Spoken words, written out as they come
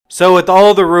So with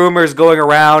all the rumors going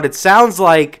around, it sounds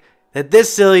like that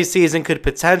this silly season could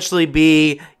potentially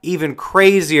be even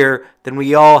crazier than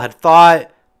we all had thought,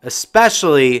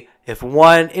 especially if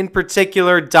one in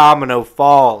particular domino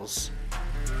falls.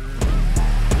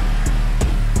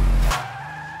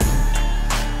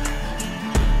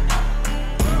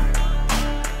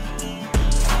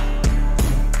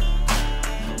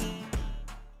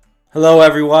 Hello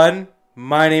everyone,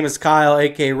 my name is Kyle,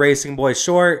 aka Racing Boy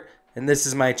Short, and this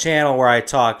is my channel where I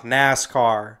talk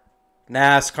NASCAR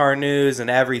news and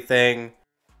everything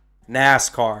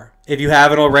NASCAR. If you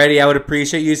haven't already, I would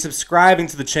appreciate you subscribing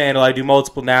to the channel. I do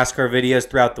multiple NASCAR videos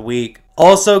throughout the week.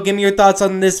 Also, give me your thoughts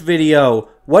on this video.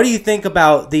 What do you think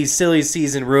about these silly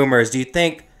season rumors? Do you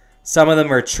think some of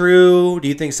them are true? Do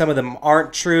you think some of them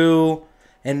aren't true?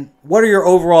 And what are your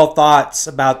overall thoughts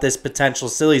about this potential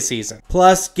silly season?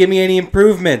 Plus, give me any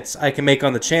improvements I can make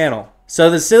on the channel. So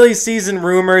the silly season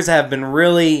rumors have been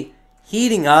really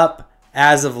heating up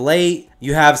as of late.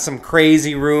 You have some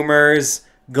crazy rumors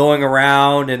going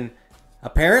around, and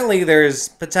apparently there's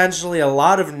potentially a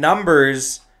lot of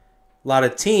numbers, a lot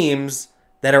of teams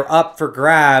that are up for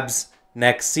grabs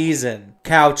next season.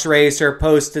 Couch Racer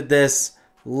posted this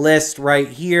list right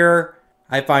here.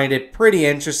 I find it pretty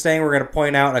interesting. We're going to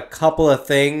point out a couple of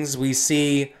things we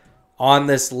see on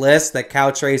this list that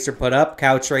Couch Racer put up.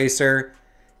 Couch Racer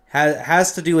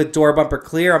has to do with door bumper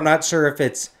clear. I'm not sure if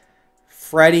it's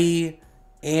Freddie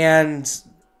and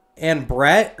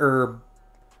Brett or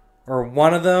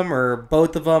one of them or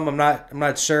both of them. I'm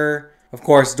not sure. Of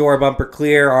course, door bumper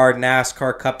clear are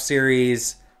NASCAR Cup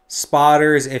Series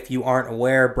spotters. If you aren't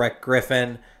aware, Brett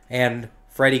Griffin and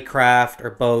Freddie Kraft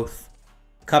are both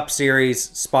Cup Series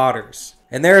spotters.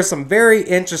 And there are some very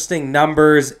interesting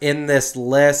numbers in this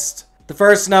list. The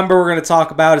first number we're going to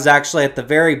talk about is actually at the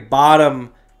very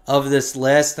bottom of this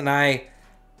list, and I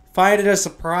find it a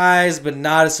surprise but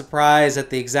not a surprise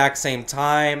at the exact same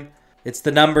time. It's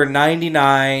the number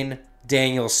 99,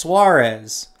 Daniel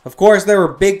Suarez. Of course, there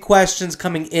were big questions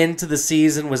coming into the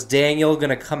season. Was Daniel going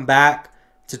to come back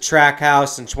to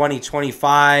Trackhouse in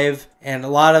 2025? And a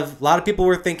lot of people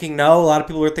were thinking no, a lot of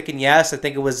people were thinking yes. I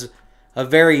think it was a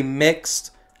very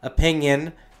mixed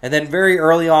opinion. And then very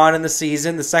early on in the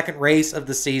season, the second race of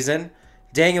the season,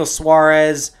 Daniel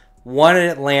Suarez won in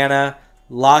Atlanta,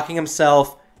 locking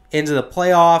himself into the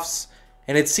playoffs.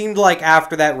 And it seemed like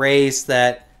after that race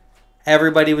that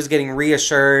everybody was getting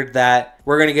reassured that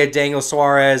we're going to get Daniel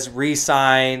Suarez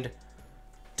re-signed.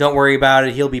 Don't worry about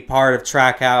it. He'll be part of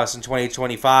Trackhouse in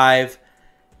 2025.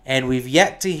 And we've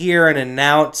yet to hear an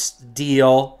announced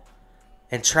deal.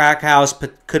 And Trackhouse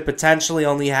could potentially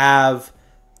only have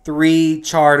 3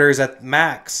 charters at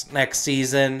max next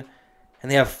season. And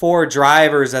they have 4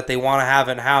 drivers that they want to have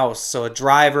in-house. So a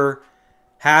driver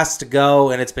has to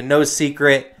go. And it's been no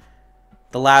secret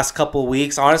the last couple of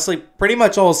weeks. Honestly, pretty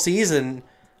much all season,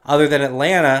 other than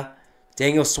Atlanta,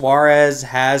 Daniel Suarez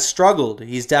has struggled.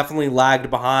 He's definitely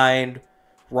lagged behind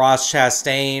Ross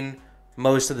Chastain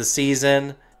most of the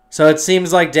season. So it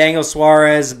seems like Daniel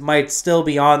Suarez might still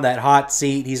be on that hot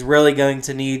seat. He's really going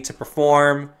to need to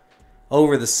perform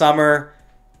over the summer,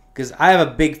 because I have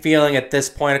a big feeling at this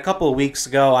point. A couple of weeks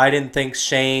ago, I didn't think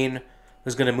Shane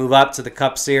was going to move up to the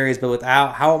Cup Series, but with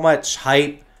how much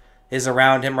hype is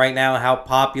around him right now, how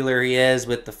popular he is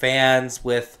with the fans,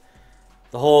 with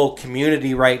the whole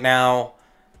community right now,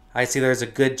 I see there's a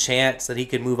good chance that he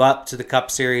could move up to the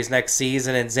Cup Series next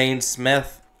season. And Zane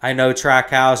Smith, I know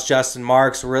Trackhouse, Justin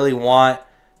Marks really want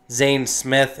Zane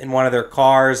Smith in one of their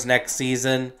cars next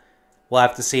season. We'll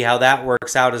have to see how that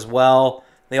works out as well.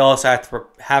 They also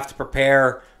have to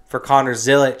prepare for Connor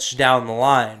Zilic down the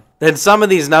line. Then some of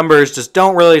these numbers just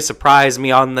don't really surprise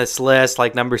me on this list,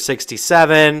 like number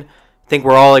 67. I think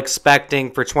we're all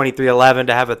expecting for 2311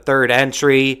 to have a third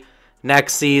entry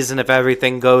next season if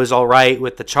everything goes all right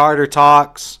with the charter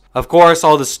talks. Of course,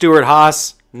 all the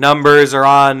Stewart-Haas numbers are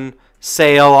on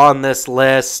sale on this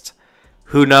list.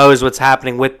 Who knows what's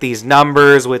happening with these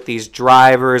numbers, with these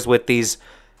drivers, with these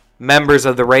members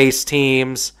of the race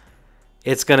teams.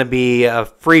 It's going to be a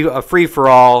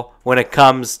free-for-all when it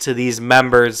comes to these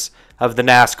members of the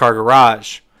NASCAR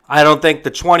garage. I don't think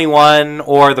the 21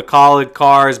 or the Kaulig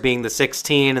cars, being the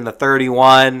 16 and the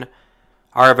 31,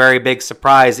 are a very big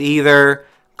surprise either.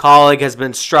 Kaulig has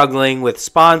been struggling with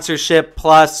sponsorship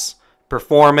plus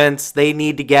performance. I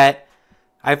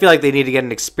feel like they need to get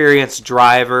an experienced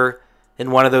driver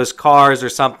in one of those cars or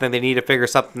something. They need to figure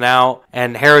something out.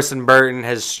 And Harrison Burton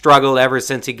has struggled ever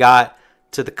since he got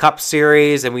to the Cup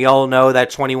Series, and we all know that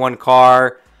 21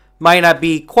 car might not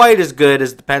be quite as good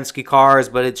as the Penske cars,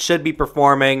 but it should be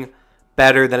performing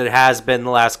better than it has been the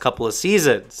last couple of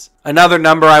seasons. Another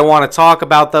number I want to talk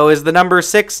about, though, is the number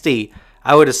 60.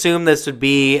 I would assume this would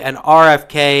be an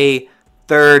RFK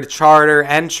third charter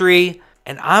entry,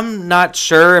 and I'm not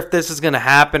sure if this is going to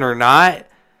happen or not.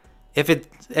 If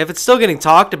it's still getting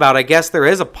talked about, I guess there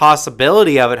is a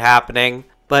possibility of it happening.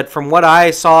 But from what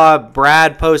I saw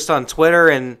Brad post on Twitter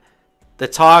and the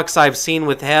talks I've seen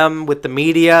with him, with the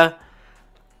media,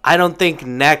 I don't think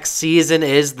next season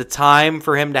is the time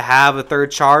for him to have a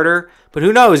third charter. But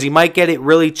who knows? He might get it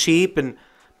really cheap and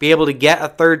be able to get a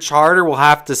third charter. We'll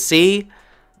have to see.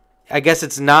 I guess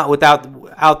it's not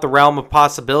out the realm of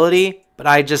possibility. But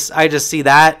I just see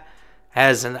that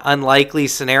as an unlikely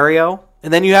scenario.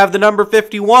 And then you have the number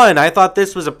 51. I thought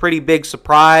this was a pretty big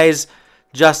surprise.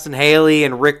 Justin Haley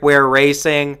and Rick Ware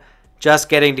Racing just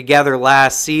getting together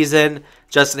last season.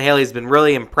 Justin Haley's been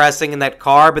really impressing in that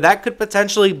car, but that could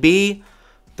potentially be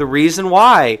the reason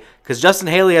why. Because Justin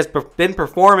Haley has been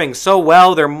performing so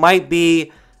well, there might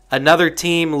be another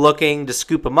team looking to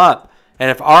scoop him up.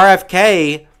 And if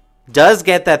RFK does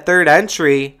get that third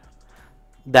entry,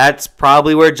 that's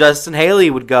probably where Justin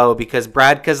Haley would go, because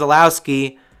Brad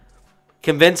Keselowski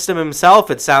convinced him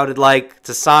himself, it sounded like,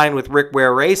 to sign with Rick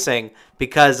Ware Racing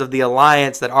because of the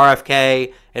alliance that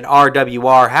RFK and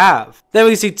RWR have. Then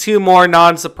we see two more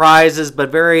non-surprises, but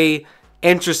very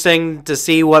interesting to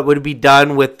see what would be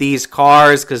done with these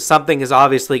cars, because something is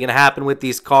obviously going to happen with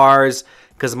these cars,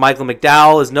 because Michael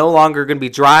McDowell is no longer going to be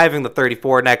driving the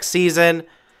 34 next season,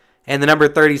 and the number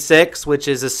 36, which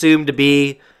is assumed to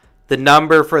be the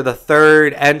number for the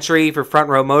third entry for Front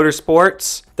Row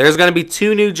Motorsports. There's going to be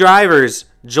two new drivers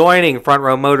joining Front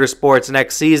Row Motorsports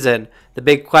next season. The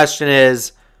big question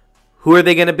is, who are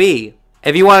they going to be?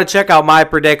 If you want to check out my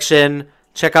prediction,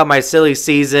 check out my silly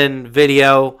season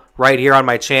video right here on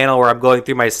my channel where I'm going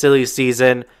through my silly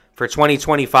season for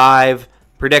 2025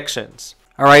 predictions.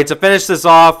 All right, to finish this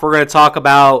off, we're going to talk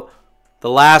about the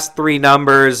last three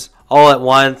numbers all at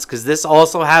once, because this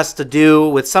also has to do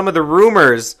with some of the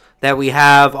rumors that we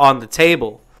have on the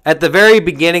table. At the very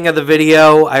beginning of the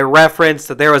video, I referenced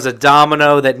that there was a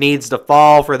domino that needs to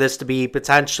fall for this to be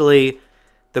potentially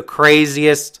the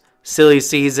craziest silly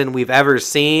season we've ever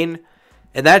seen.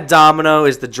 And that domino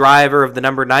is the driver of the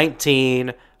number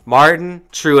 19, Martin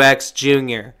Truex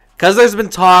Jr. Because there's been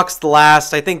talks the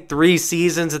last, I think, 3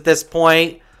 seasons at this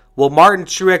point, will Martin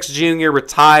Truex Jr.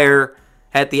 retire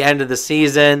at the end of the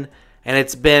season? And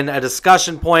it's been a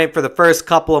discussion point for the first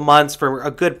couple of months, for a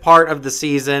good part of the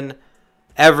season,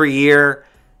 every year.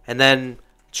 And then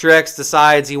Truex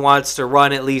decides he wants to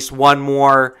run at least one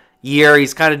more year.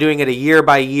 He's kind of doing it a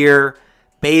year-by-year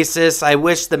basis. I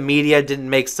wish the media didn't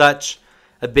make such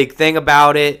a big thing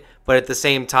about it, but at the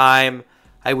same time,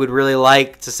 I would really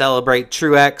like to celebrate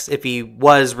Truex if he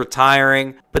was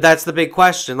retiring. But that's the big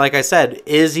question. Like I said,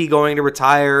 is he going to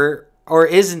retire or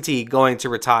isn't he going to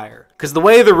retire? Because the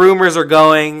way the rumors are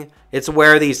going, it's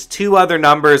where these two other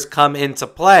numbers come into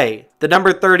play. The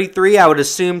number 33, I would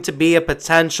assume to be a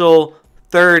potential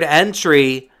third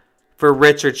entry for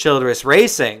Richard Childress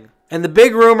Racing. And the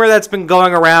big rumor that's been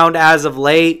going around as of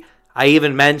late, I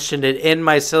even mentioned it in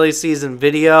my silly season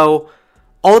video.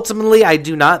 Ultimately, I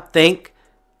do not think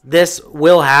this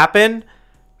will happen,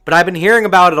 but I've been hearing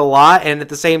about it a lot, and at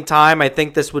the same time, I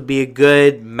think this would be a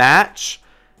good match.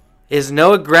 Is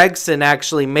Noah Gragson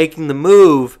actually making the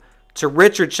move to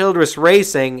Richard Childress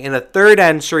Racing in a third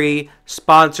entry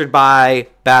sponsored by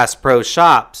Bass Pro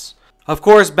Shops? Of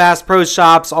course, Bass Pro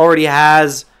Shops already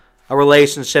has a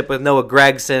relationship with Noah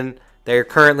Gragson. They're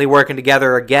currently working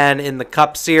together again in the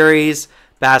Cup Series.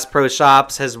 Bass Pro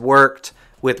Shops has worked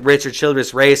with Richard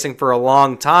Childress Racing for a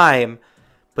long time.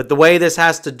 But the way this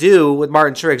has to do with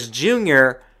Martin Truex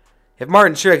Jr., if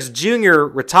Martin Truex Jr.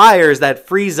 retires, that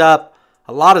frees up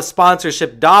a lot of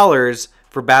sponsorship dollars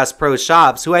for Bass Pro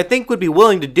Shops, who I think would be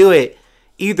willing to do it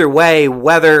either way,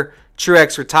 whether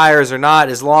Truex retires or not,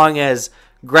 as long as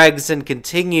Gragson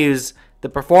continues the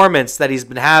performance that he's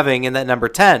been having in that number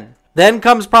 10. Then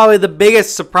comes probably the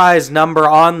biggest surprise number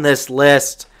on this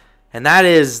list, and that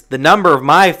is the number of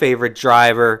my favorite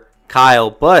driver, Kyle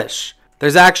Busch.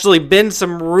 There's actually been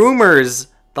some rumors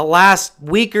the last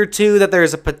week or two that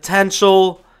there's a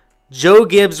potential Joe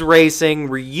Gibbs Racing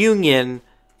reunion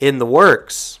in the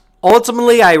works.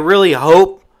 Ultimately, I really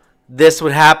hope this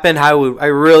would happen. I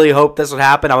really hope this would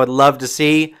happen. I would love to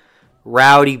see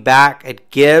Rowdy back at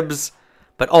Gibbs,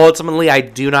 but ultimately, I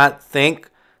do not think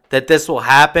that this will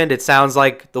happen. It sounds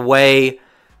like the way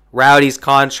Rowdy's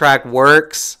contract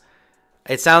works,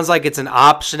 it sounds like it's an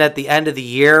option at the end of the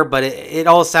year, but it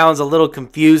all sounds a little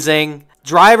confusing.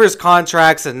 Drivers'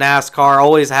 contracts in NASCAR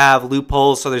always have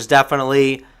loopholes, so there's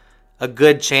definitely a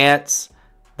good chance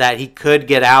that he could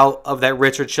get out of that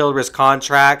Richard Childress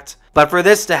contract. But for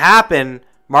this to happen,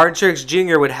 Martin Truex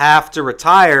Jr. would have to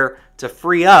retire to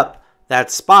free up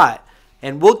that spot.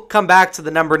 And we'll come back to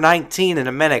the number 19 in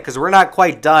a minute, because we're not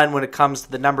quite done when it comes to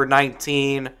the number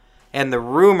 19 and the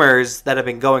rumors that have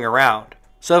been going around.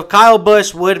 So if Kyle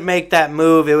Busch would make that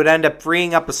move, it would end up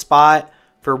freeing up a spot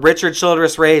for Richard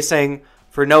Childress Racing,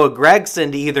 for Noah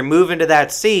Gragson to either move into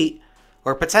that seat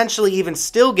or potentially even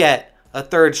still get a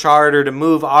third charter to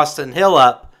move Austin Hill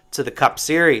up to the Cup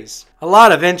Series. A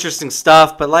lot of interesting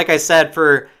stuff, but like I said,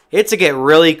 for it to get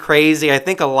really crazy, I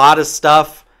think a lot of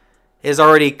stuff is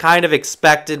already kind of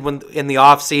expected when in the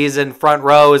offseason. Front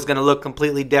row is going to look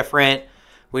completely different.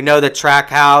 We know that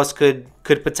Trackhouse could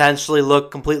potentially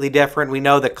look completely different. We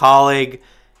know that Colleague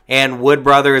and Wood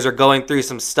Brothers are going through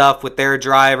some stuff with their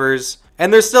drivers.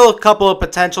 And there's still a couple of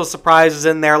potential surprises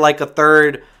in there, like a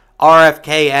third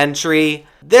RFK entry.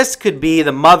 This could be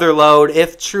the mother lode.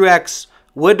 If Truex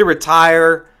would to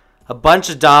retire, a bunch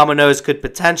of dominoes could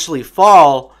potentially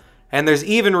fall. And there's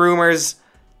even rumors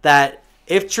that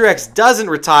if Truex doesn't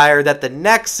retire, that the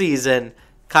next season,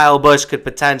 Kyle Busch could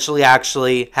potentially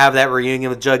actually have that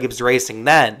reunion with Joe Gibbs Racing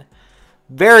then.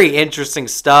 Very interesting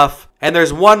stuff. And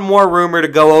there's one more rumor to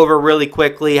go over really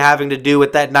quickly, having to do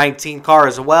with that 19 car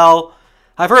as well.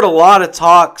 I've heard a lot of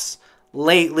talks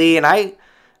lately, and I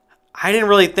didn't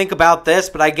really think about this,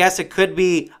 but I guess it could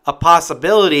be a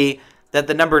possibility that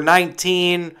the number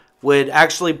 19 would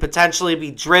actually potentially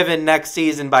be driven next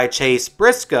season by Chase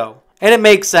Briscoe. And it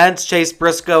makes sense. Chase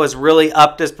Briscoe has really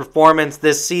upped his performance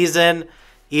this season,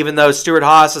 even though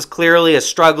Stewart-Haas is clearly a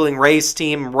struggling race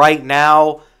team right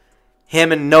now.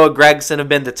 Him and Noah Gragson have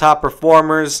been the top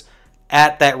performers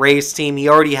at that race team. He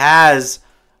already has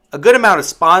a good amount of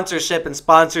sponsorship and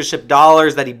sponsorship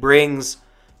dollars that he brings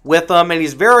with him, and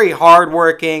he's very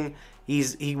hardworking.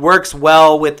 He works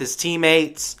well with his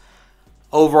teammates.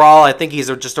 Overall, I think he's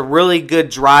just a really good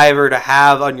driver to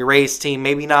have on your race team.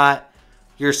 Maybe not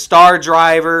your star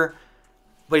driver,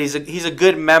 but he's a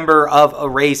good member of a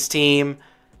race team.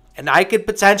 And I could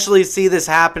potentially see this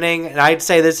happening, and I'd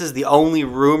say this is the only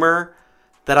rumor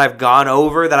that I've gone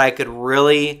over that I could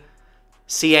really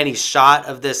see any shot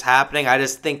of this happening. I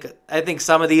think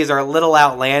some of these are a little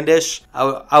outlandish.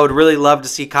 I would really love to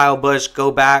see Kyle Busch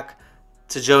go back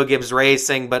to Joe Gibbs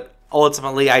Racing, but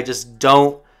ultimately I just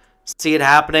don't see it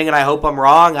happening, and I hope I'm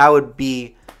wrong. I would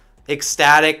be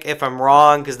ecstatic if I'm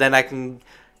wrong, because then I can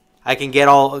get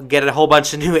a whole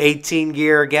bunch of new 18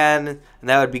 gear again, and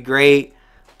that would be great.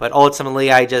 But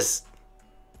ultimately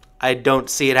I don't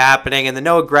see it happening. And the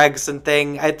Noah Gragson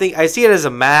thing, I see it as a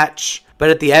match. But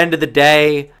at the end of the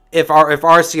day, if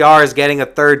RCR is getting a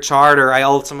third charter, I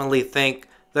ultimately think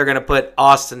they're going to put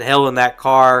Austin Hill in that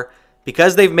car,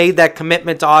 because they've made that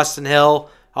commitment to Austin Hill.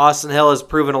 Austin Hill has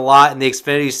proven a lot in the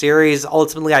Xfinity Series.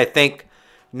 Ultimately, I think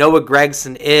Noah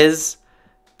Gragson is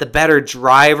the better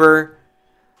driver.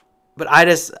 But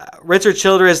Richard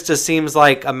Childress just seems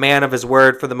like a man of his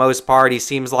word for the most part. He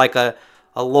seems like a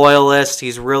loyalist.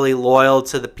 He's really loyal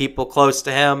to the people close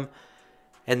to him.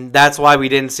 And that's why we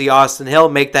didn't see Austin Hill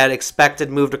make that expected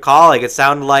move to Colleague. It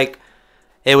sounded like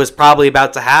it was probably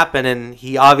about to happen, and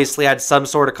he obviously had some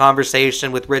sort of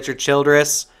conversation with Richard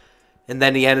Childress, and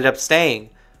then he ended up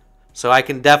staying. So I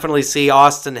can definitely see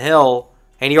Austin Hill,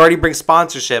 and he already brings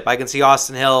sponsorship. I can see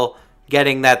Austin Hill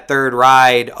getting that third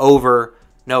ride over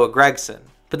Noah Gragson.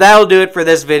 But that'll do it for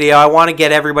this video. I want to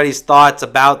get everybody's thoughts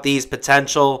about these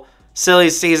potential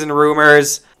silly season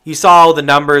rumors. You saw all the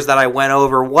numbers that I went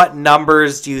over. What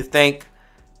numbers do you think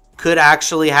could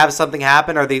actually have something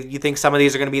happen? Or you think some of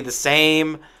these are going to be the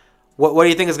same? What do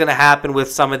you think is going to happen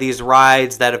with some of these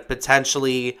rides that have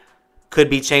potentially could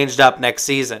be changed up next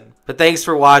season? But thanks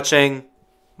for watching.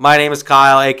 My name is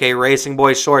Kyle, aka Racing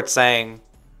Boy Short, saying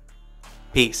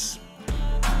peace.